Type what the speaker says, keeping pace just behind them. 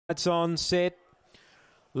It's on, set.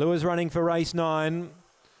 Lewis running for race 9.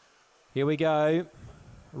 Here we go.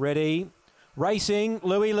 Ready. Racing,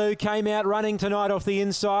 Louis Lou came out running tonight off the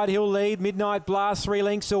inside. He'll lead. Midnight Blast 3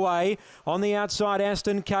 lengths away. On the outside,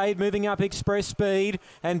 Aston Cade moving up Express Speed.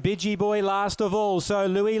 And Bidgie Boy last of all. So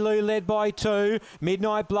Louis Lou led by 2.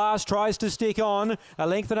 Midnight Blast tries to stick on. A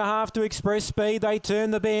length and a half to Express Speed. They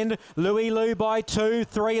turn the bend. Louis Lou by 2.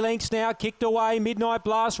 3 lengths now. Kicked away. Midnight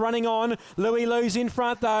Blast running on. Louis Lou's in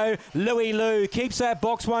front though. Louis Lou keeps that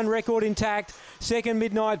box 1 record intact. Second,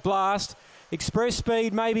 Midnight Blast. Express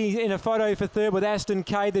Speed maybe in a photo for third with Aston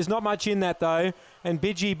Cade. There's not much in that though. And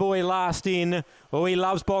Bidgie Boy last in. Oh, he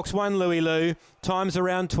loves box 1, Louis Lou. Time's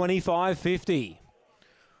around 25.50.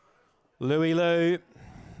 Louis Lou,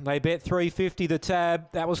 they bet 350 the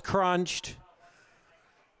tab. That was crunched.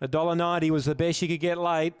 $1.90 was the best you could get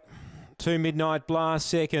late. 2 Midnight Blast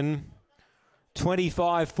second.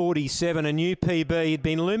 25.47, a new PB. He'd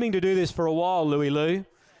been looming to do this for a while, Louis Lou.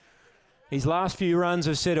 His last few runs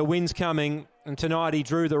have said a win's coming, and tonight he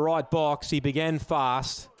drew the right box. He began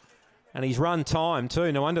fast, and he's run time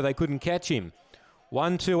too. No wonder they couldn't catch him.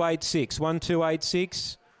 1286,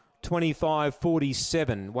 1286,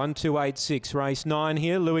 25.47, 1286, race 9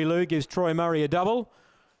 here. Louis Lou gives Troy Murray a double.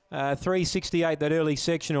 368 that early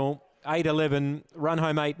sectional, 811, run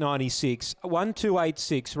home 896,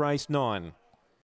 1286, race 9.